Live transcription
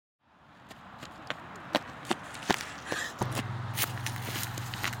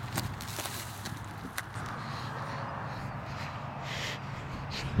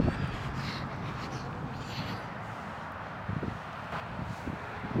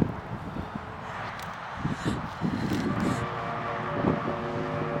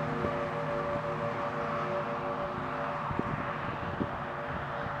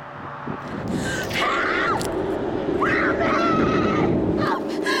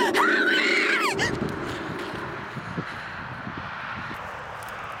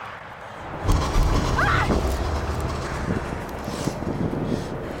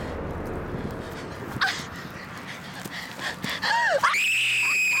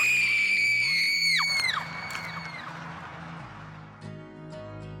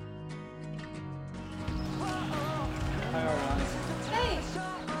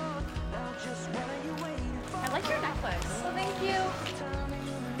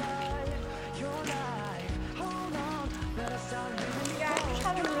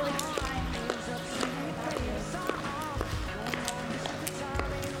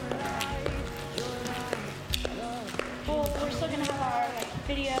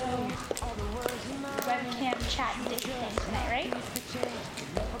video webcam chat thing tonight, right? Okay, good.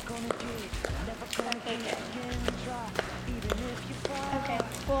 Okay,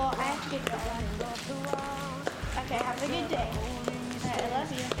 well, I have to get going. Okay, have a good day. Alright, I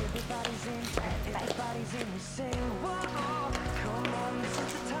love you. Alright, bye.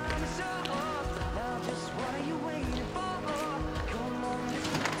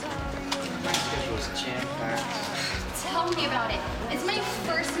 My schedule's jam-packed. Tell me about it. It's my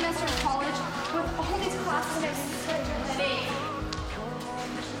first semester of college with all these classes and it's such a headache.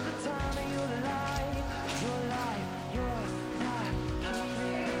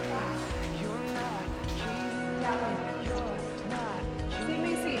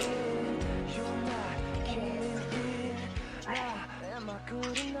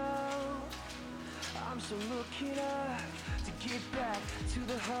 I'm so looking up to get back to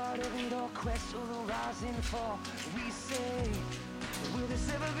the heart of it all. Quest or the rise and fall. We say, will this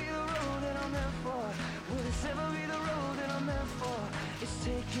ever be the road that I'm meant for? Will this ever be the road that I'm meant for? It's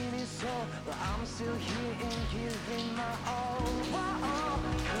taking its toll, but I'm still here and giving my all. Whoa,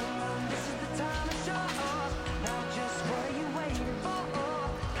 come on, this is the time to show us. Now just what are you waiting for?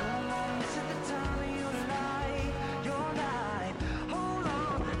 Come on, this is the time of your life, your life. Hold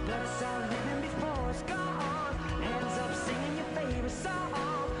on, better start living before it's gone. Hands up, singing your favorite song.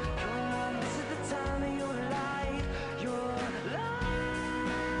 Come on, this is the time of your life, your life.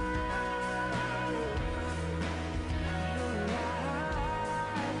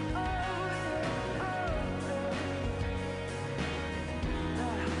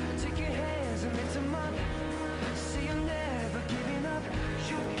 Take your hands and lift them up. Say you're never giving up.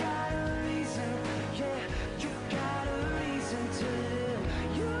 You got a reason, yeah. You got a reason to live.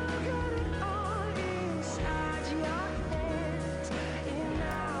 You got it all inside your hands. And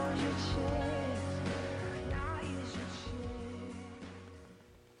now your chance. Now is your chance.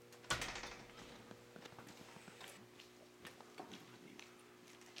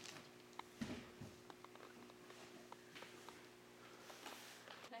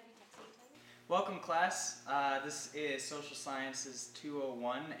 Welcome, class. This is Social Sciences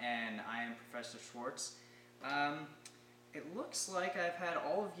 201, and I am Professor Schwartz. It looks like I've had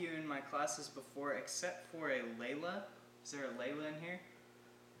all of you in my classes before, except for a Layla. Is there a Layla in here?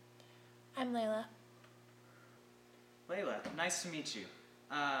 I'm Layla. Layla, nice to meet you.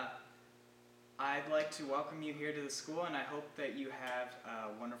 I'd like to welcome you here to the school, and I hope that you have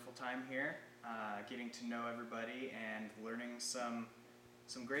a wonderful time here, getting to know everybody and learning some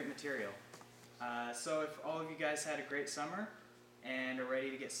great material. So if all of you guys had a great summer and are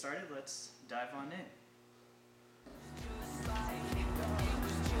ready to get started, let's dive on in.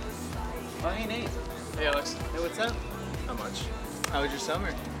 Oh, hey, Nate. Hey Alex. Hey, what's up? Not much. How was your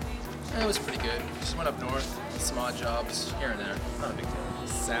summer? It was pretty good. Just went up north, some odd jobs here and there. Not a big deal.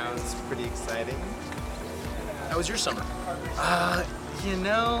 Sounds pretty exciting. How was your summer?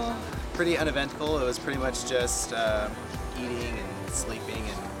 Pretty uneventful. It was pretty much just eating and sleeping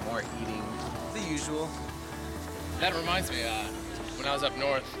and more eating. The usual. That reminds me, when I was up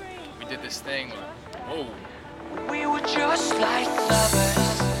north, we did this thing. Whoa. We were just like lovers.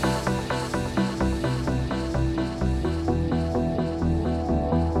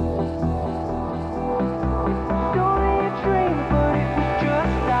 Story a dream, but it was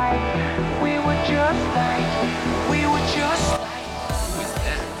just like we were just like we were just like. Who is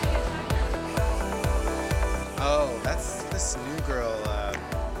that? Oh, that's this new girl.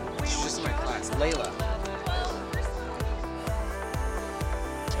 She's just in my class. Layla.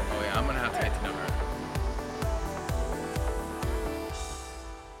 Oh yeah, I'm gonna have to get to know her.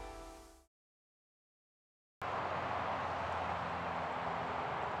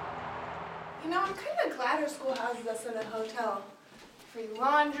 You know, I'm kind of glad our school has this in a hotel. Free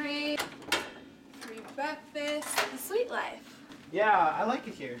laundry, free breakfast, the sweet life. Yeah, I like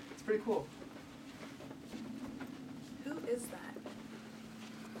it here. It's pretty cool. Who is that?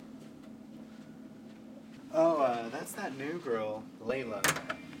 Oh, that's that new girl, Layla.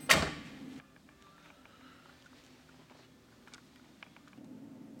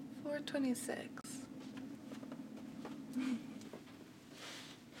 $4.26.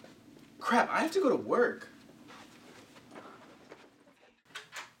 Crap, I have to go to work.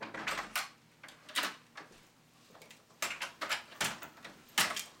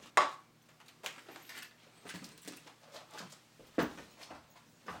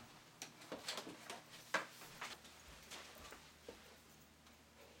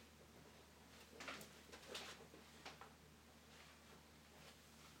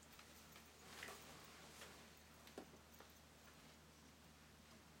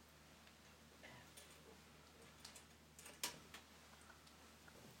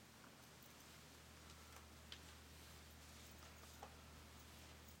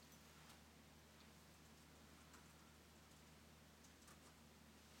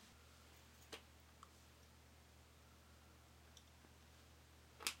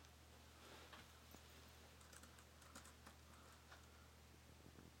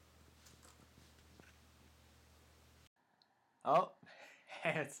 Oh,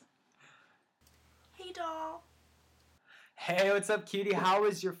 hey, Hey, doll. hey, what's up, cutie? How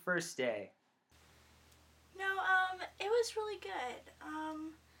was your first day? No, it was really good.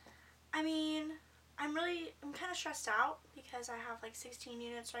 I mean, I'm kind of stressed out because I have like 16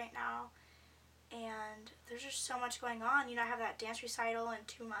 units right now, and there's just so much going on. You know, I have that dance recital in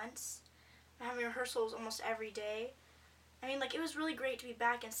 2 months. I'm having rehearsals almost every day. I mean, like, it was really great to be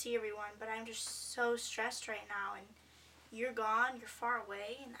back and see everyone, but I'm just so stressed right now, and you're gone, you're far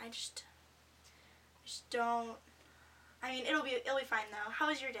away, and I just don't. I mean, it'll be fine though. How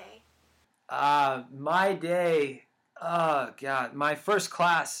was your day? My day, oh god, my first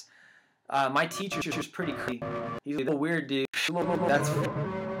class, my teacher's pretty creepy. He's a little weird dude. That's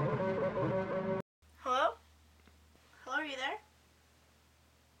Hello? Hello, are you there?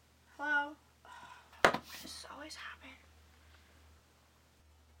 Hello? Why does this always happen?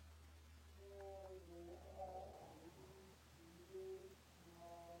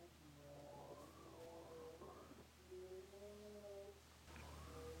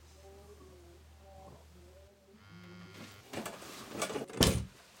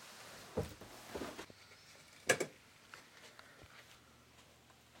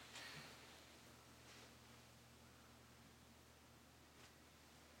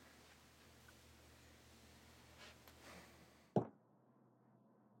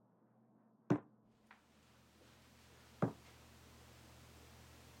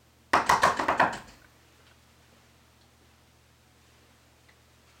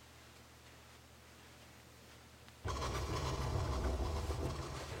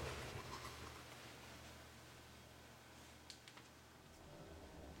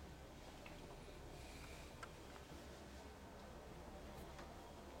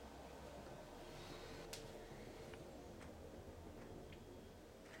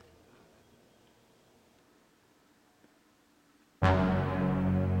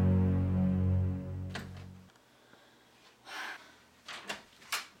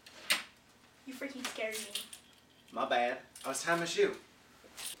 You freaking scared me. My bad. I was tying my shoe.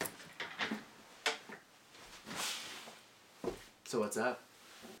 So what's up?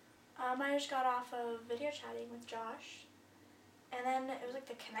 I just got off of video chatting with Josh, and then it was like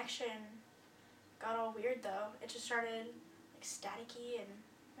the connection got all weird though. It just started like staticky, and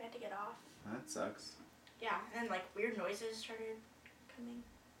we had to get off. That sucks. Yeah, and then like weird noises started coming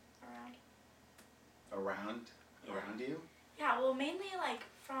around. Around? Yeah. Around you? Yeah, well, mainly like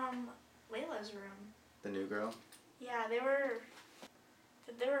from Layla's room. The new girl? Yeah, they were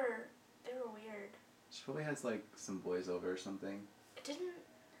weird. She probably has like some boys over or something. It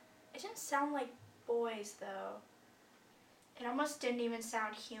didn't sound like boys though. It almost didn't even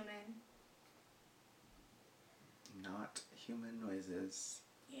sound human. Not human noises.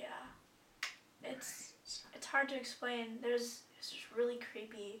 Yeah. It's hard to explain. It's just really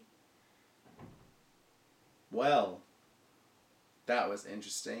creepy. Well, that was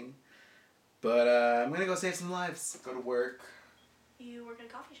interesting. But I'm gonna go save some lives. Go to work. You work at a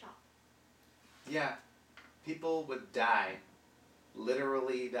coffee shop. Yeah. People would die.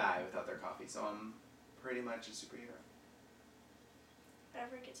 Literally die without their coffee. So I'm pretty much a superhero.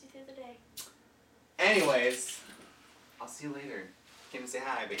 Whatever gets you through the day. Anyways, I'll see you later. Came to say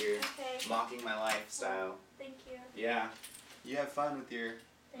hi, but you're Okay. mocking my lifestyle. Thank you. Yeah. You have fun with your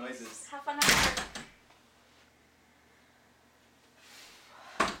Thanks. noises. Have fun at work.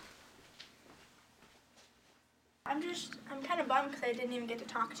 I'm kind of bummed because I didn't even get to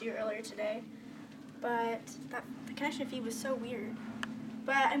talk to you earlier today. But the connection feed was so weird.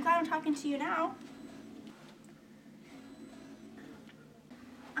 But I'm glad I'm talking to you now.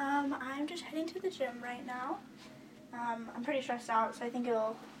 I'm just heading to the gym right now. I'm pretty stressed out, so I think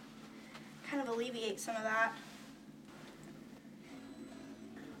it'll kind of alleviate some of that.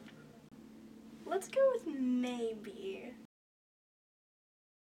 Let's go with maybe.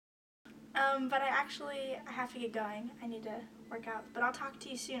 But I have to get going. I need to work out. But I'll talk to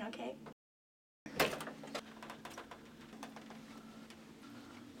you soon, okay?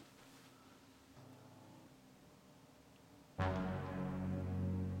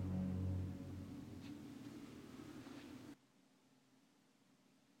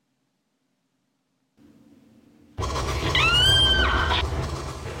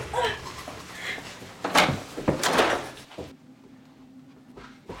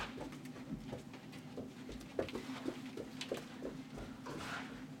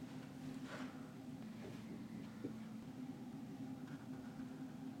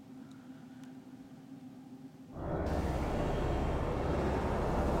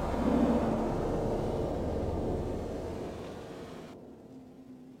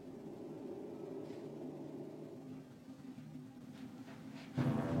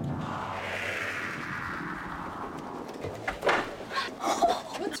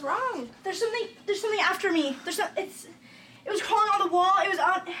 What's wrong? There's something after me. It was crawling on the wall. It was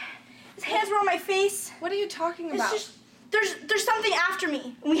on, his hands were on my face. What are you talking about? It's just, there's something after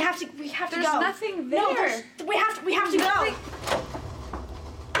me. We have to go. There's nothing there. No, we have to go.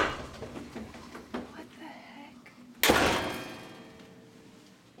 What the heck?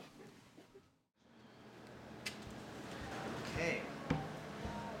 Hey,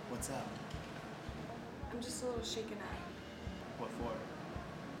 what's up? I'm just a little shaken up. What for?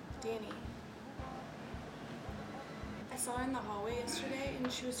 Danny. I saw her in the hallway yesterday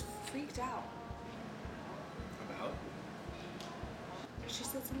and she was freaked out. About? She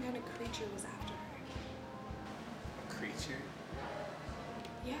said some kind of creature was after her. A creature?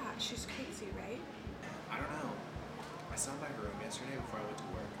 Yeah, she's crazy, right? I don't know. I saw by her room yesterday before I went to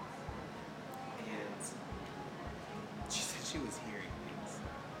work. And she said she was hearing things.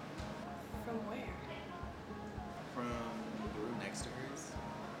 From where? From the room next to hers,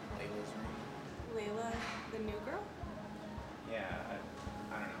 Layla's room. Layla, the new girl? Yeah,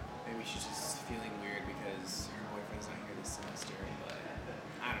 I don't know. Maybe she's just feeling weird because her boyfriend's not here this semester, but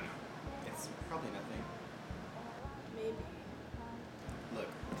I don't know. It's probably nothing. Maybe. Look,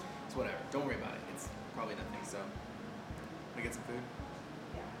 it's whatever. Don't worry about it. It's probably nothing, so. Wanna get some food?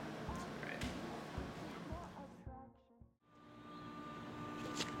 Yeah. Alright.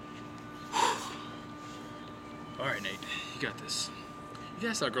 All right, Nate, you got this. You've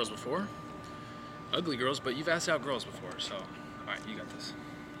asked out girls before. Ugly girls, but you've asked out girls before, so all right, you got this.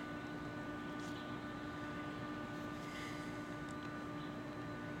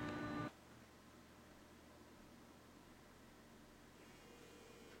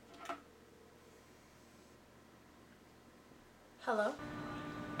 Hello?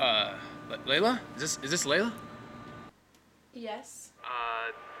 Layla? Is this Layla? Yes.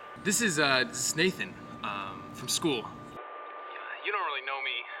 This is Nathan, from school. You don't really know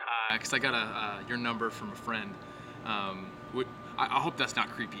me, because I got your number from a friend. I hope that's not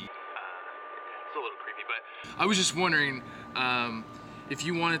creepy. It's a little creepy, but I was just wondering if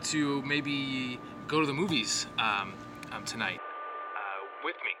you wanted to maybe go to the movies tonight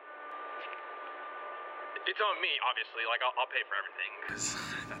with me. It's on me, obviously. Like, I'll pay for everything, because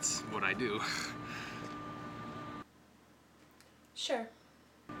that's what I do. Sure.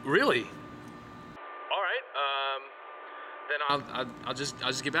 Really? All right. Then I'll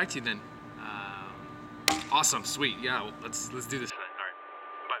just get back to you then. Awesome, sweet. Yeah, well, let's do this then. All right.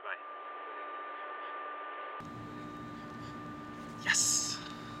 Bye bye. Yes.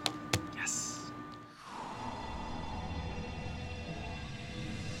 Yes.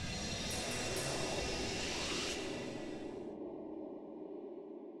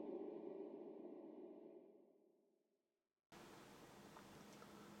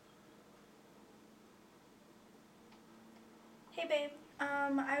 Hey babe,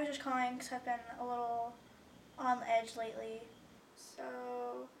 I was just calling because I've been a little on the edge lately. So,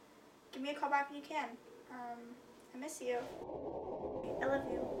 give me a call back when you can. I miss you. I love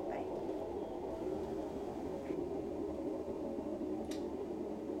you. Bye.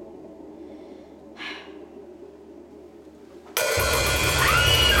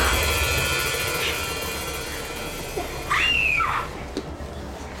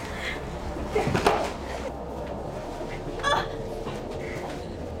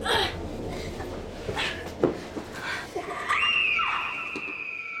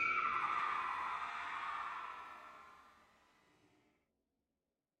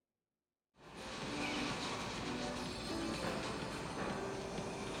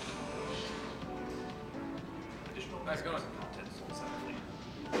 Nice going.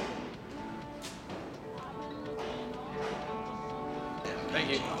 Thank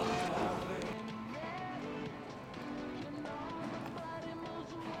you.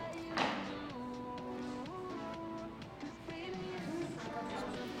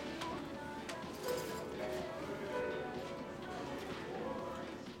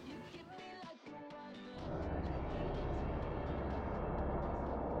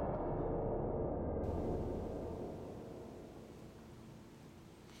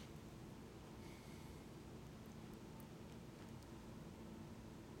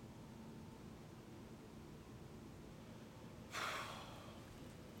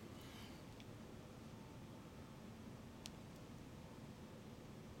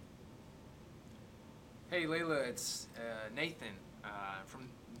 Hey Layla, it's Nathan from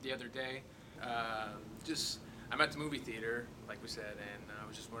the other day. I'm at the movie theater, like we said, and I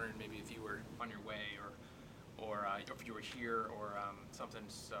was just wondering maybe if you were on your way or if you were here or something.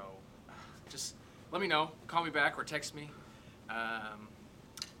 So just let me know. Call me back or text me.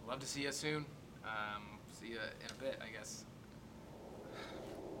 Love to see you soon. See you in a bit, I guess.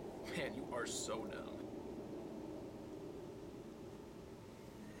 man, you are so dumb.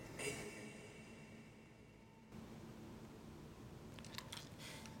 This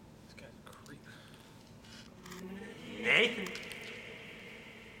guy's a creep. Nathan.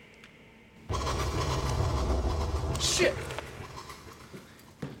 Shit!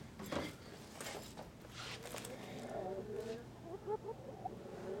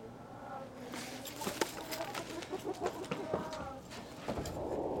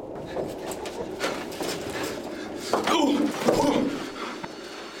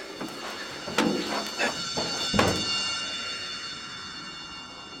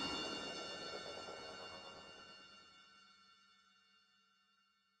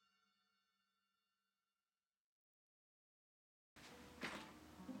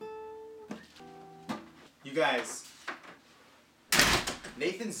 You guys,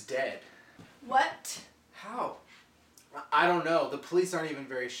 Nathan's dead. What? How? I don't know. The police aren't even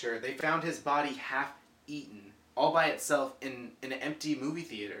very sure. They found his body half eaten, all by itself in an empty movie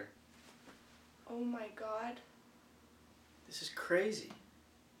theater. Oh my god. This is crazy.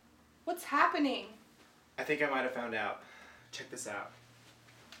 What's happening? I think I might have found out. Check this out.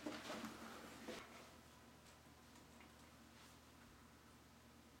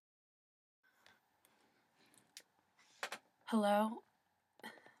 Hello,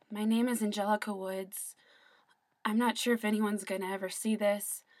 my name is Angelica Woods. I'm not sure if anyone's gonna ever see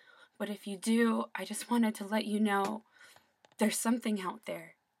this, but if you do, I just wanted to let you know there's something out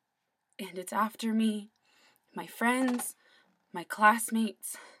there. And it's after me, my friends, my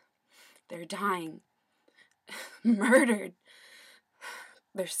classmates. They're dying. Murdered.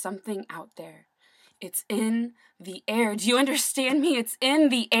 There's something out there. It's in the air. Do you understand me? It's in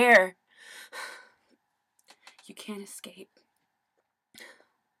the air. You can't escape.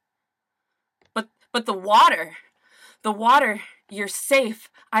 But the water, you're safe.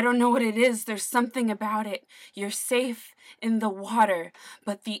 I don't know what it is. There's something about it. You're safe in the water,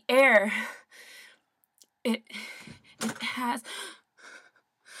 but the air, it has...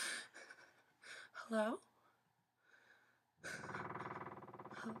 Hello?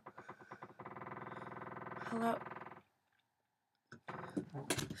 Hello?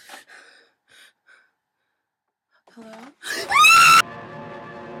 Hello?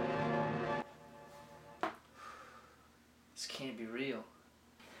 This can't be real.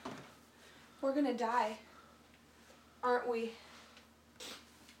 We're gonna die. Aren't we?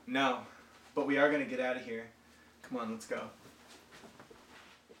 No, but we are gonna get out of here. Come on, let's go.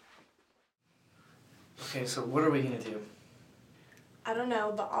 Okay, so what are we gonna do? I don't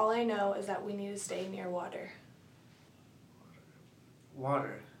know, but all I know is that we need to stay near water.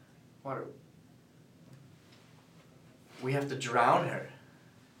 Water. Water. We have to drown her.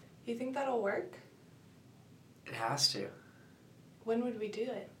 You think that'll work? It has to. When would we do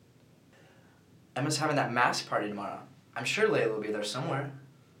it? Emma's having that mask party tomorrow. I'm sure Layla will be there somewhere.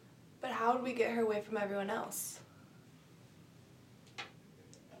 But how would we get her away from everyone else?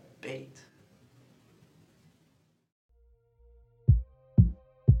 Bait.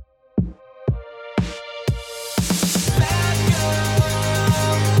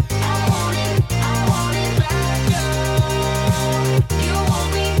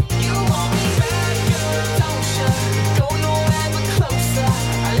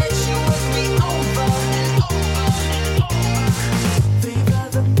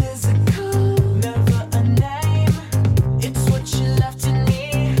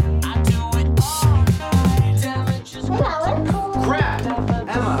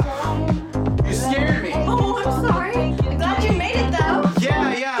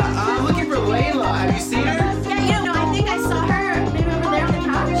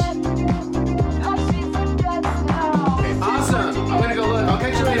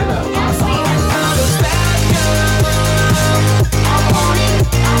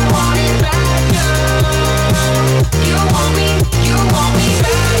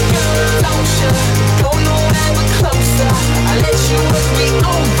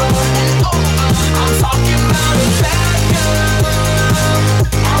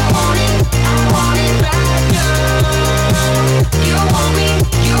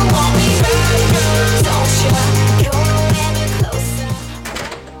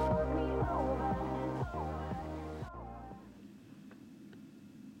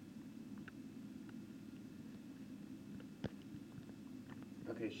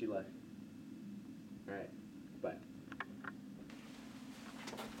 Okay, she left. Alright, bye.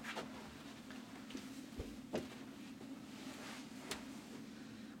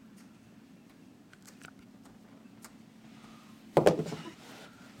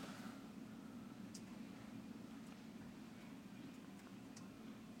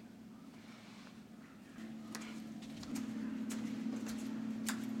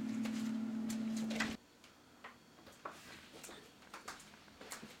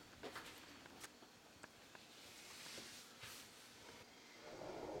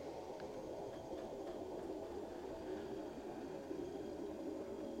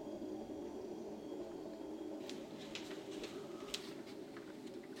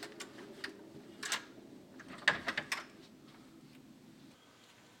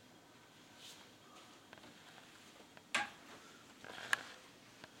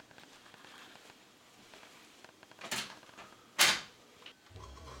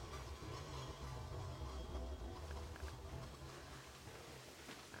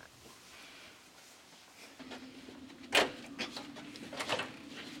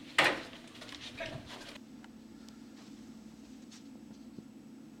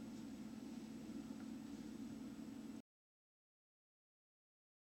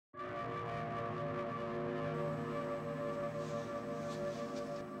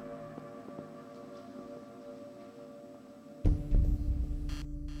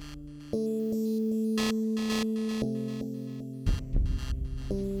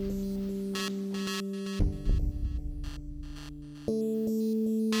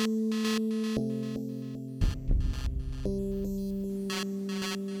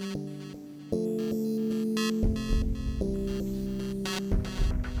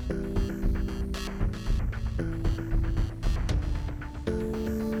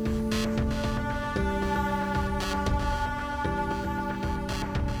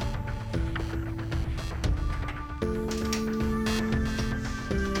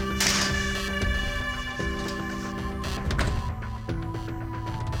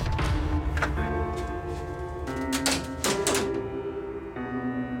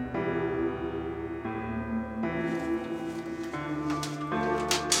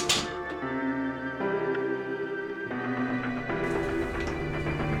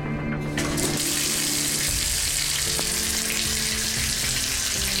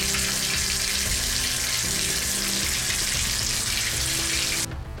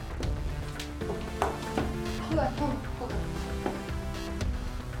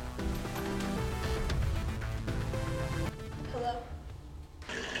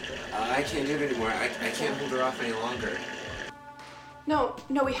 can't do it anymore. I can't hold her off any longer. No,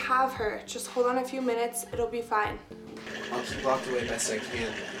 we have her. Just hold on a few minutes. It'll be fine. I'll keep locked away best I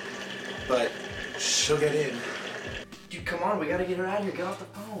can. But she'll get in. Dude, come on, we gotta get her out of here. Get off the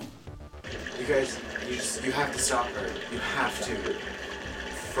phone. You guys, you have to stop her. You have to.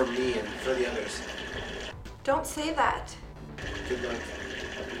 For me and for the others. Don't say that. Good luck.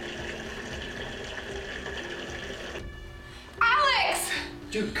 Alex!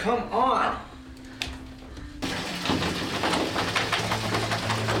 Dude, come on.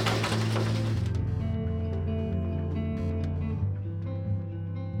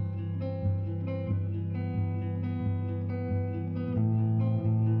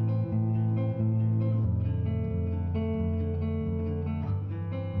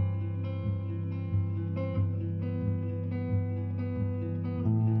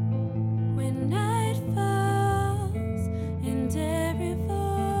 When night falls and every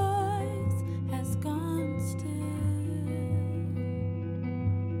voice has gone still,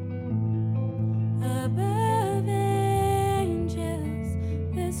 above angels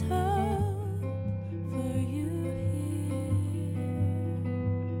there's hope for you here.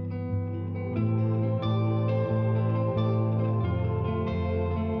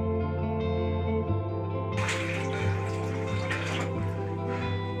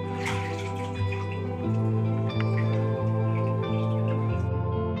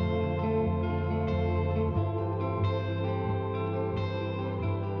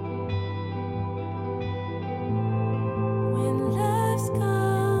 When love's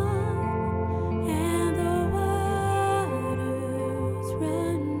gone and the waters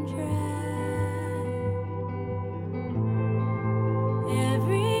run dry,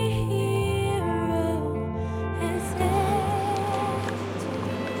 every hero has had to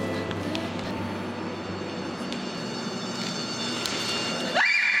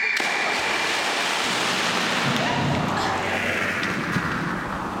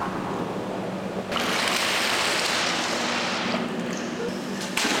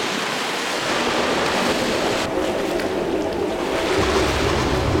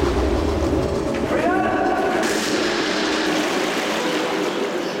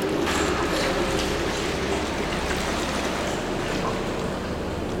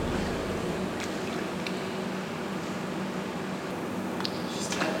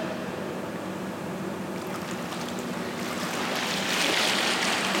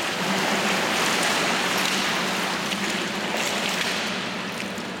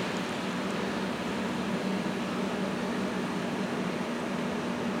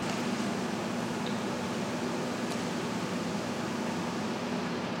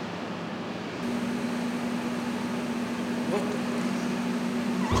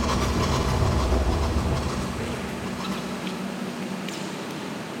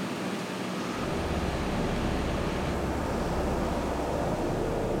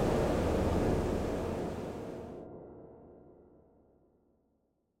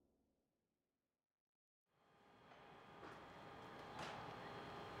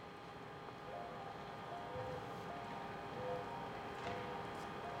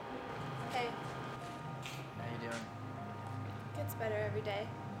Hey, How you doing? gets better every day.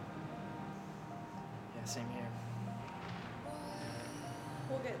 Yeah, same here.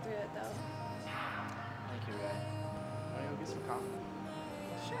 We'll get through it though. Thank you, Ray. Wanna go get some coffee?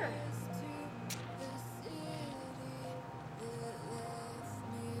 Sure.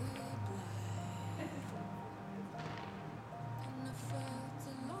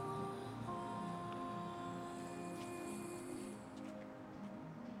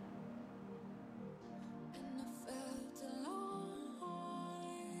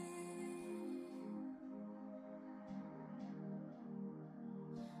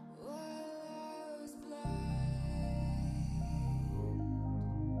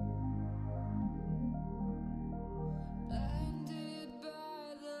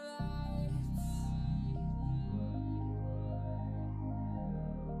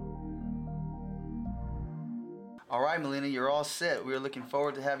 All right, Melina, you're all set. We're looking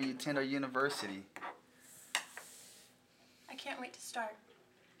forward to having you attend our university. I can't wait to start.